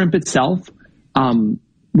took the shrimp itself.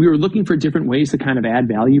 We were looking for different ways to kind of add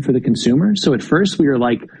value for the consumer. So at first we were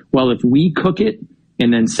like, well, if we cook it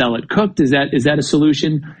and then sell it cooked, is that a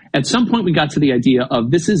solution? At some point we got to the idea of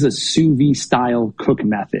this is a sous vide style cook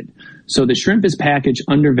method. So the shrimp is packaged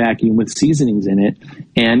under vacuum with seasonings in it,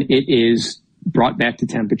 and it is brought back to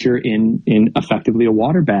temperature in effectively a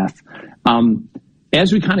water bath.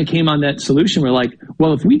 As we kind of came on that solution, we're like,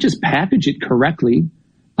 well, if we just package it correctly,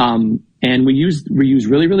 and we use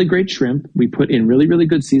really, really great shrimp. We put in really, really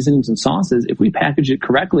good seasonings and sauces. If we package it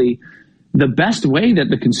correctly, the best way that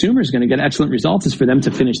the consumer is going to get excellent results is for them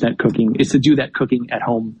to finish that cooking, is to do that cooking at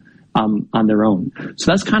home on their own.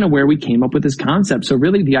 So that's kind of where we came up with this concept. So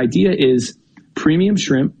really the idea is premium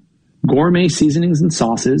shrimp, gourmet seasonings and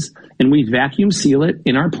sauces, and we vacuum seal it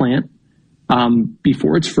in our plant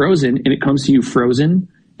before it's frozen, and it comes to you frozen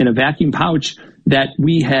in a vacuum pouch that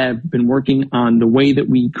we have been working on the way that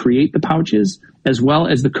we create the pouches, as well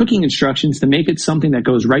as the cooking instructions to make it something that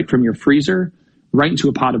goes right from your freezer right into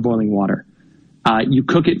a pot of boiling water. You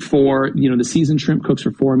cook it for, the seasoned shrimp cooks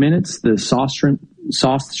for 4 minutes. The sauced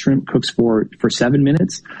shrimp cooks for 7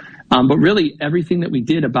 minutes. But really everything that we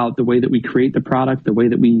did about the way that we create the product, the way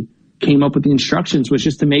that we came up with the instructions was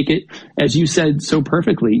just to make it, as you said so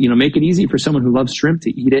perfectly, make it easy for someone who loves shrimp to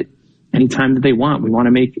eat it anytime that they want. We want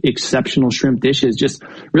to make exceptional shrimp dishes, just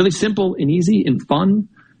really simple and easy and fun.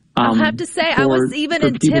 I'll have to say, I was even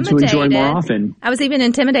intimidated. To enjoy more often. I was even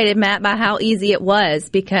intimidated, Matt, by how easy it was,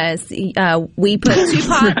 because we put 2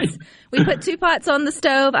 pots. Right. We put 2 pots on the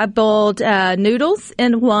stove. I boiled noodles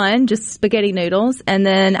in one, just spaghetti noodles, and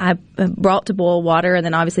then I brought to boil water, and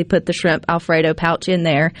then obviously put the shrimp Alfredo pouch in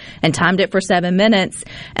there and timed it for 7 minutes.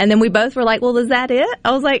 And then we both were like, well, is that it?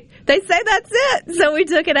 I was like, they say that's it. So we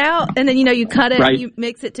took it out, and then, you cut it, right. You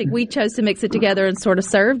mix it. We chose to mix it together and sort of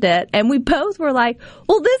served it. And we both were like,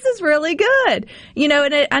 well, this is really good.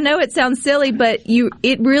 And I know it sounds silly, but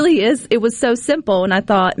it really is. It was so simple. And I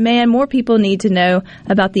thought, man, more people need to know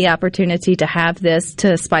about the opportunity to have this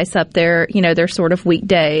to spice up their sort of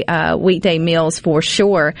weekday meals for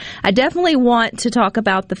sure. I definitely want to talk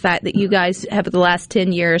about the fact that you guys have, the last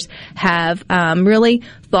 10 years, have really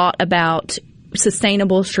thought about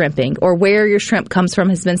sustainable shrimping, or where your shrimp comes from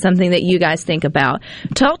has been something that you guys think about.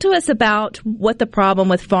 Talk to us about what the problem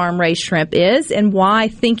with farm-raised shrimp is, and why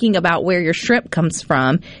thinking about where your shrimp comes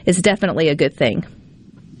from is definitely a good thing.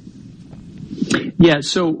 Yeah,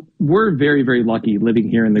 so we're very, very lucky living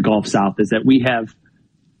here in the Gulf South, is that we have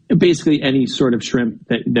basically any sort of shrimp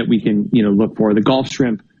that we can, look for. The Gulf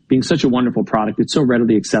shrimp being such a wonderful product, it's so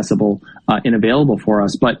readily accessible and available for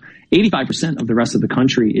us. But 85% of the rest of the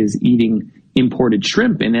country is eating imported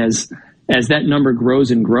shrimp. And as that number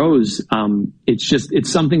grows and grows,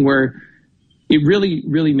 it's something where it really,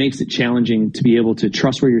 really makes it challenging to be able to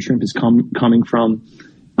trust where your shrimp is coming from.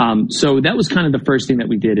 So that was kind of the first thing that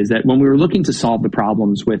we did, is that when we were looking to solve the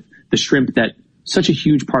problems with the shrimp that such a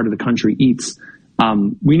huge part of the country eats,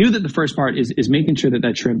 we knew that the first part is making sure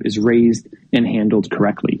that shrimp is raised and handled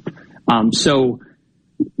correctly. So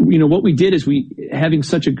what we did is, having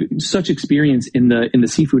such experience in the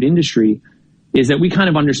seafood industry, is that we kind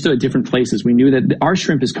of understood different places. We knew that our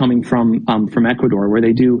shrimp is coming from Ecuador, where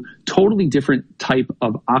they do totally different type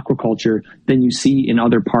of aquaculture than you see in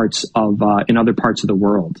other parts of the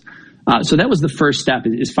world. So that was the first step,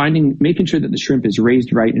 is making sure that the shrimp is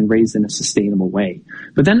raised right and raised in a sustainable way.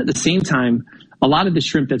 But then at the same time, a lot of the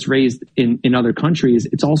shrimp that's raised in other countries,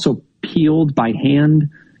 it's also peeled by hand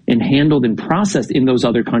and handled and processed in those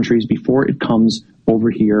other countries before it comes over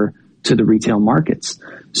here to the retail markets.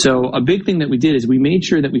 So a big thing that we did is we made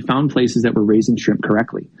sure that we found places that were raising shrimp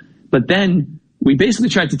correctly. But then we basically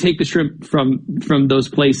tried to take the shrimp from those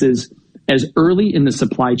places as early in the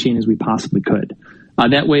supply chain as we possibly could.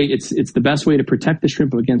 That way, it's the best way to protect the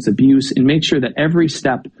shrimp against abuse, and make sure that every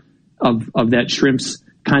step of that shrimp's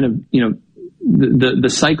kind of, the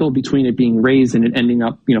cycle between it being raised and it ending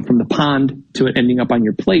up, from the pond to it ending up on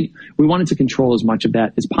your plate, we wanted to control as much of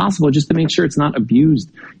that as possible, just to make sure it's not abused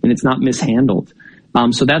and it's not mishandled.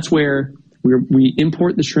 So that's where we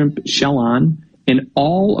import the shrimp shell on, and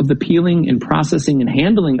all of the peeling and processing and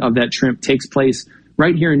handling of that shrimp takes place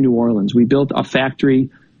right here in New Orleans. We built a factory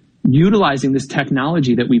utilizing this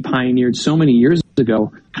technology that we pioneered so many years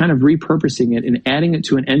ago, kind of repurposing it and adding it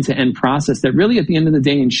to an end-to-end process that really, at the end of the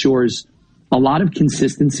day, ensures a lot of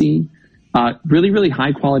consistency, really, really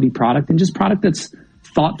high quality product, and just product that's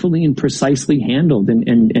thoughtfully and precisely handled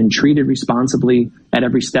and treated responsibly at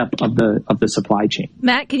every step of the supply chain.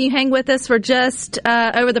 Matt, can you hang with us for just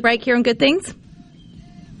over the break here on Good Things?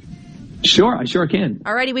 Sure, I sure can.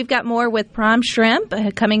 Alrighty, we've got more with Prime Shrimp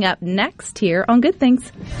coming up next here on Good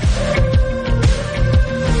Things.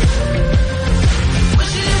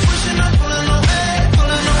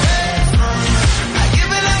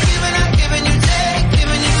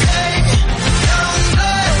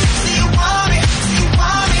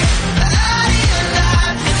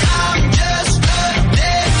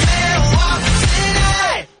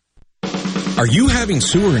 Are you having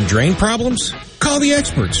sewer and drain problems? Call the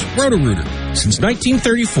experts, Roto-Rooter. Since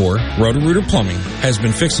 1934, Roto-Rooter Plumbing has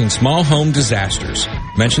been fixing small home disasters.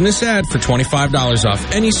 Mention this ad for $25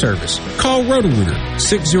 off any service. Call Roto-Rooter,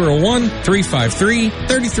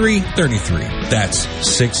 601-353-3333. That's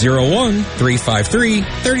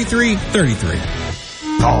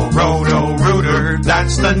 601-353-3333. Call Roto-Rooter,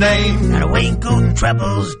 that's the name. And away go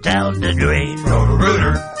troubles down the drain.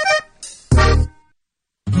 Roto-Rooter.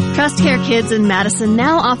 Trust Care Kids in Madison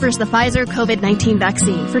now offers the Pfizer COVID-19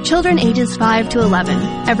 vaccine for children ages 5 to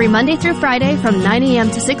 11. Every Monday through Friday from 9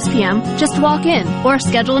 a.m. to 6 p.m., just walk in or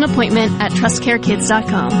schedule an appointment at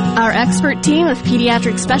trustcarekids.com. Our expert team of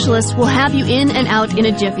pediatric specialists will have you in and out in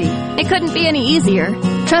a jiffy. It couldn't be any easier.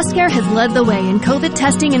 TrustCare has led the way in COVID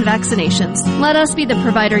testing and vaccinations. Let us be the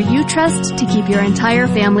provider you trust to keep your entire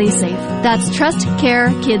family safe. That's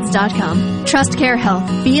TrustCareKids.com. TrustCare Health.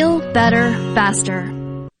 Feel better, faster.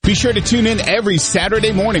 Be sure to tune in every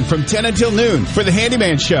Saturday morning from 10 until noon for the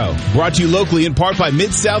Handyman Show. Brought to you locally in part by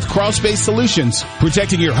Mid-South Crawlspace Solutions.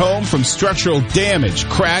 Protecting your home from structural damage,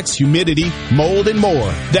 cracks, humidity, mold, and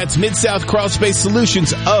more. That's Mid-South Crawlspace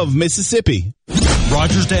Solutions of Mississippi.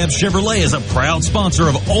 Rogers Dabbs Chevrolet is a proud sponsor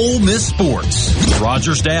of Ole Miss Sports.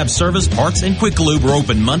 Rogers Dabbs Service, Parts, and Quick Lube are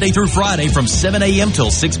open Monday through Friday from 7 a.m. till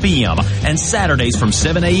 6 p.m. and Saturdays from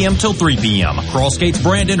 7 a.m. till 3 p.m. Crawl Skates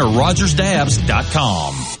Brandon or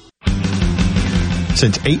RogersDabbs.com.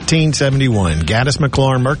 Since 1871, Gaddis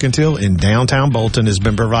McLaurin Mercantile in downtown Bolton has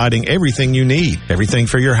been providing everything you need. Everything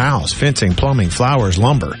for your house, fencing, plumbing, flowers,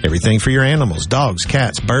 lumber. Everything for your animals, dogs,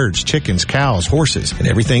 cats, birds, chickens, cows, horses, and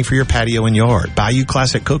everything for your patio and yard. Bayou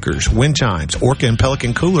Classic cookers, wind chimes, Orca and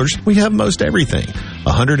Pelican coolers. We have most everything.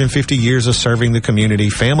 150 years of serving the community,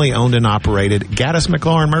 family owned and operated. Gaddis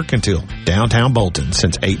McLaurin Mercantile, downtown Bolton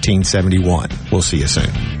since 1871. We'll see you soon.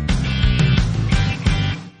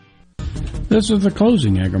 This is the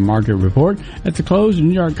closing agri-market report. At the close of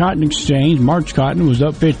New York Cotton Exchange, March cotton was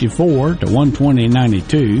up 54 to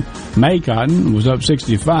 120.92. May cotton was up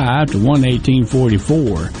 65 to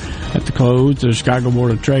 118.44. At the close, the Chicago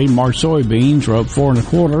Board of Trade, March soybeans were up 4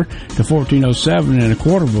 1/4 to 14.07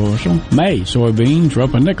 1/4 bushel. May soybeans were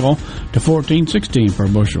up a nickel to 14.16 per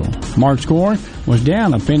bushel. March corn was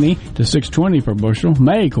down a penny to 6.20 per bushel.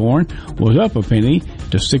 May corn was up a penny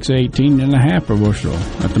to 6.18 1/2 per bushel.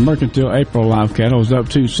 At the mercantile, April live cattle was up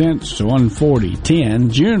 2 cents to 140.10.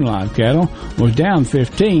 June live cattle was down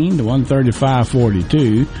 15 to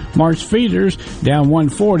 135.42. March feeders down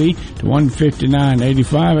 140 to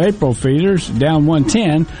 159.85. April feeders down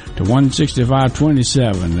 110 to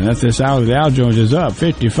 165.27. And at this hour, the Dow Jones is up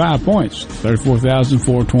 55 points,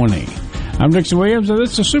 34,420. I'm Dixon Williams, and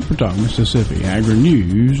this is Super Talk Mississippi Agri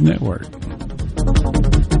News Network.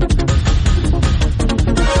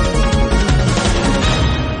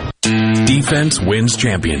 Defense wins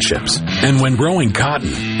championships. And when growing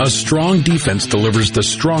cotton, a strong defense delivers the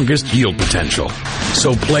strongest yield potential.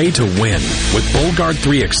 So play to win with Bollgard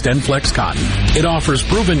 3 XtendFlex cotton. It offers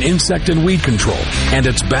proven insect and weed control, and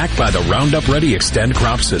it's backed by the Roundup Ready Extend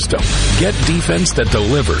crop system. Get defense that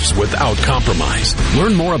delivers without compromise.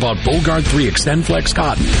 Learn more about Bollgard 3 XtendFlex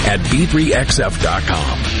cotton at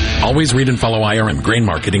b3xf.com. Always read and follow IRM, grain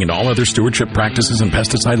marketing, and all other stewardship practices and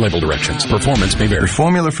pesticide label directions. Performance may vary. The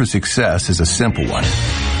formula for success is a simple one.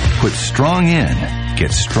 Put strong in,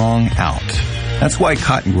 get strong out. That's why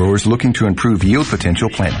cotton growers looking to improve yield potential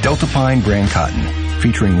plant Delta Pine brand cotton,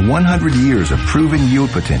 featuring 100 years of proven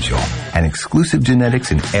yield potential and exclusive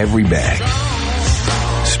genetics in every bag.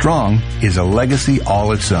 Strong is a legacy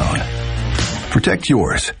all its own. Protect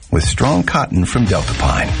yours with strong cotton from Delta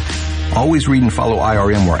Pine. Always read and follow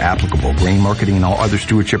IRM where applicable, grain marketing, and all other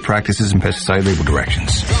stewardship practices and pesticide label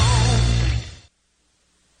directions.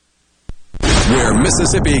 Where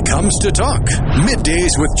Mississippi comes to talk.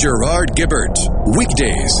 Middays with Gerard Gibbert.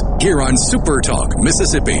 Weekdays here on Super Talk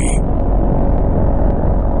Mississippi.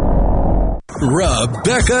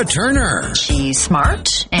 Rebecca Turner. She's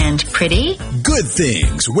smart and pretty. Good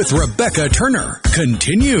Things with Rebecca Turner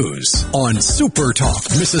continues on Super Talk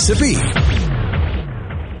Mississippi.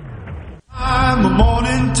 The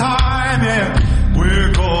morning time, yeah,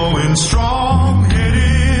 we're going strong,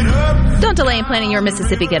 heading up. Don't delay in planning your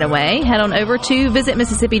Mississippi getaway. Head on over to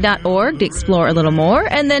visitmississippi.org to explore a little more,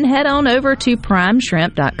 and then head on over to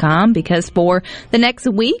primeshrimp.com, because for the next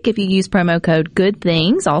week, if you use promo code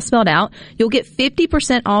GOODTHINGS, all spelled out, you'll get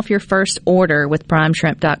 50% off your first order with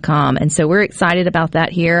primeshrimp.com. And so we're excited about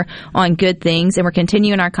that here on Good Things, and we're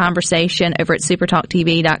continuing our conversation over at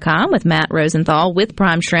supertalktv.com with Matt Rosenthal with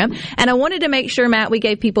Prime Shrimp. And I wanted to make sure, Matt, we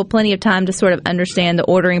gave people plenty of time to sort of understand the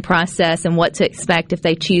ordering process and what to expect if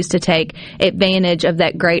they choose to take advantage of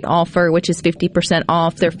that great offer, which is 50%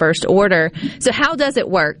 off their first order. So how does it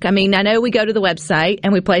work? I mean, I know we go to the website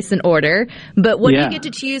and we place an order, but what do you get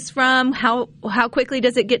to choose from? How quickly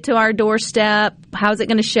does it get to our doorstep? How is it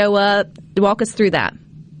going to show up? Walk us through that.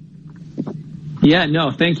 Yeah,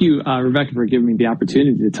 no, thank you, Rebecca, for giving me the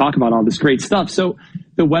opportunity to talk about all this great stuff. So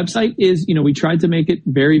the website is, we tried to make it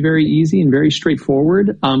very, very easy and very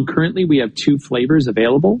straightforward. Currently, we have 2 flavors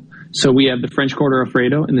available. So we have the French Quarter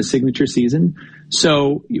Alfredo and the Signature Season.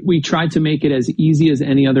 So we tried to make it as easy as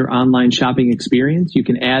any other online shopping experience. You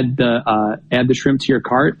can add the shrimp to your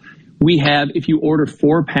cart. We have, if you order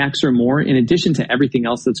 4 packs or more, in addition to everything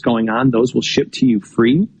else that's going on, those will ship to you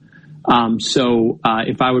free. So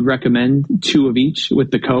if I would recommend 2 of each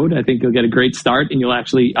with the code, I think you'll get a great start, and you'll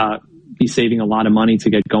actually be saving a lot of money to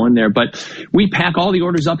get going there. But we pack all the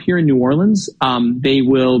orders up here in New Orleans.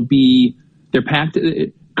 They're packed.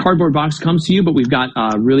 Cardboard box comes to you, but we've got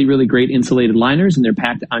really, really great insulated liners, and they're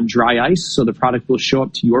packed on dry ice. So the product will show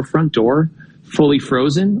up to your front door fully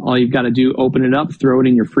frozen. All you've got to do, open it up, throw it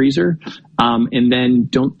in your freezer, and then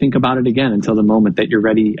don't think about it again until the moment that you're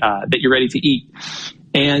ready to eat.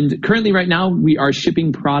 And currently right now we are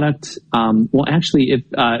shipping product. If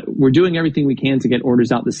we're doing everything we can to get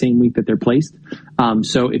orders out the same week that they're placed.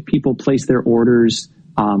 So if people place their orders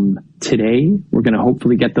today, we're going to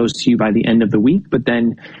hopefully get those to you by the end of the week. But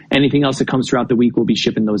then anything else that comes throughout the week, we'll be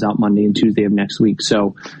shipping those out Monday and Tuesday of next week.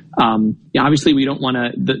 So obviously we don't want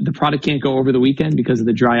to, the product can't go over the weekend because of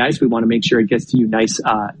the dry ice. We want to make sure it gets to you nice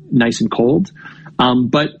and cold.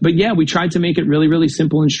 But yeah, we tried to make it really, really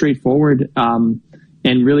simple and straightforward,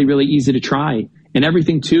 and really, really easy to try. And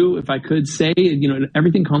everything too, if I could say,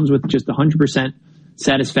 everything comes with just 100%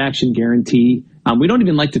 satisfaction guarantee. We don't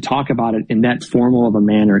even like to talk about it in that formal of a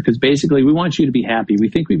manner because basically we want you to be happy. We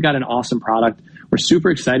think we've got an awesome product. We're super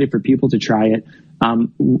excited for people to try it.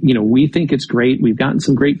 We think it's great. We've gotten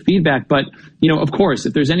some great feedback, but of course,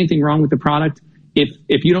 if there's anything wrong with the product,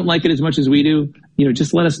 if you don't like it as much as we do,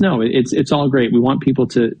 just let us know. It's all great. We want people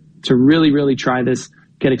to really, really try this,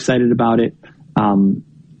 get excited about it.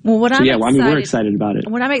 We're excited about it.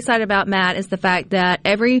 What I'm excited about, Matt, is the fact that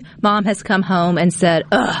every mom has come home and said,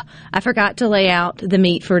 I forgot to lay out the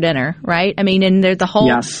meat for dinner, right? I mean, and the whole,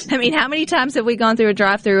 yes. I mean, how many times have we gone through a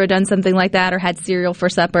drive-thru or done something like that or had cereal for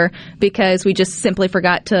supper because we just simply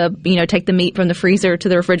forgot to, take the meat from the freezer to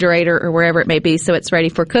the refrigerator or wherever it may be so it's ready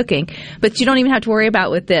for cooking. But you don't even have to worry about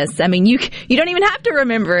with this. I mean, you don't even have to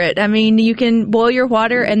remember it. I mean, you can boil your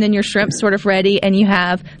water and then your shrimp's sort of ready and you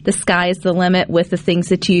have the sky is the limit with the things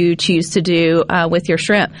that you choose to do with your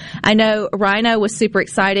shrimp. I know Rhino was super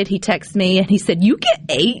excited. He texted me and he said, you get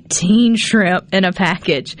 18 shrimp in a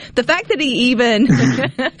package. The fact that he even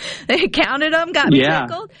counted them got me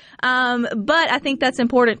tickled. But I think that's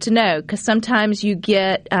important to know because sometimes you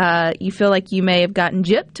get, you feel like you may have gotten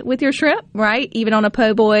gypped with your shrimp, right? Even on a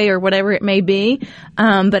po' boy or whatever it may be.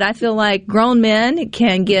 But I feel like grown men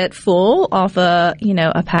can get full off a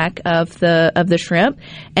pack of the shrimp.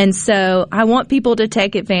 And so I want people to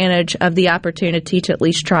take advantage of the opportunity to at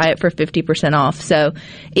least try it for 50% off. So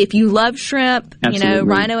if you love shrimp, Absolutely.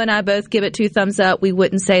 Rhino and I both give it 2 thumbs up. We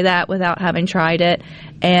wouldn't say that without having tried it.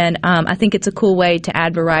 And I think it's a cool way to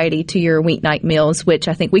add variety to your weeknight meals, which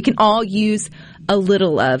I think we can all use a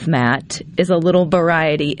little of, Matt, is a little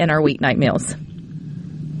variety in our weeknight meals.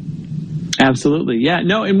 Absolutely. Yeah.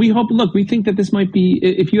 No, and we think that this might be,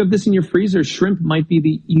 if you have this in your freezer, shrimp might be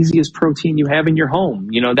the easiest protein you have in your home.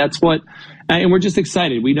 That's what, and we're just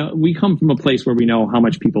excited. We come from a place where we know how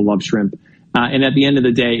much people love shrimp. And at the end of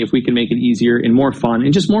the day, if we can make it easier and more fun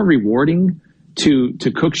and just more rewarding to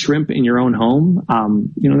cook shrimp in your own home,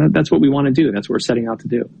 that's what we want to do. That's what we're setting out to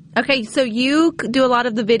do. Okay, so you do a lot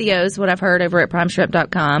of the videos, what I've heard over at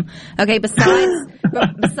primeshrimp.com. Okay,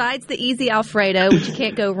 besides the easy Alfredo, which you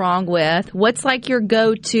can't go wrong with, what's like your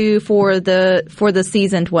go-to for the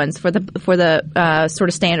seasoned ones, for the sort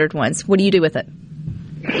of standard ones? What do you do with it?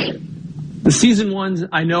 The seasoned ones,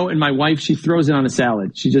 I know, and my wife, she throws it on a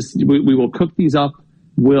salad. We will cook these up.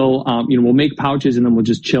 We'll make pouches and then we'll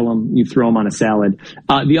just chill them. You throw them on a salad.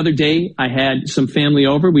 The other day I had some family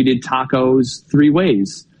over. We did tacos 3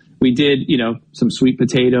 ways. We did, some sweet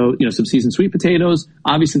potato, some seasoned sweet potatoes,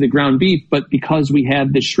 obviously the ground beef, but because we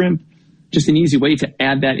had the shrimp, just an easy way to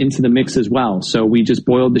add that into the mix as well. So we just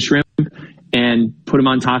boiled the shrimp and put them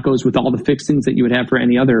on tacos with all the fixings that you would have for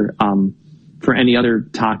any other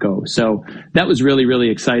taco. So that was really,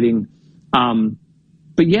 really exciting.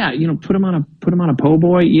 But yeah, put them on a po'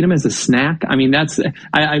 boy, eat them as a snack. I mean,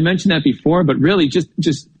 I mentioned that before, but really just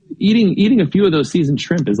eating a few of those seasoned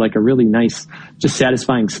shrimp is like a really nice, just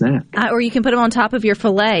satisfying snack. Or you can put them on top of your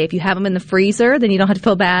filet. If you have them in the freezer, then you don't have to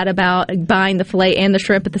feel bad about buying the filet and the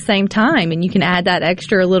shrimp at the same time. And you can add that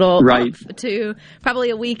extra little to probably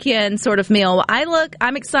a weekend sort of meal.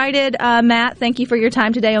 I'm excited, Matt. Thank you for your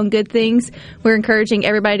time today on Good Things. We're encouraging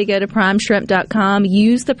everybody to go to primeshrimp.com.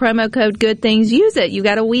 Use the promo code Good Things. Use it. You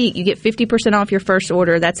got a week. You get 50% off your first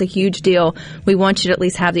order. That's a huge deal. We want you to at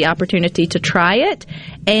least have the opportunity to try it.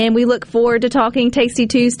 And we look forward to talking Tasty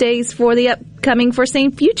Tuesdays for the upcoming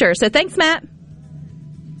foreseen future. So thanks, Matt.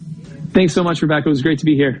 Thanks so much, Rebecca. It was great to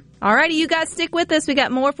be here. All righty, you guys stick with us. We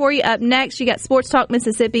got more for you up next. You got Sports Talk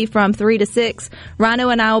Mississippi from 3 to 6. Rhino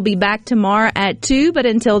and I will be back tomorrow at 2. But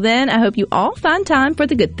until then, I hope you all find time for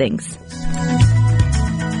the good things.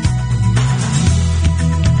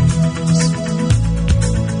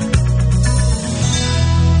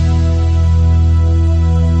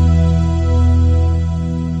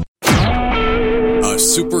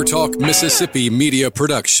 SuperTalk Mississippi Media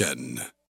Production.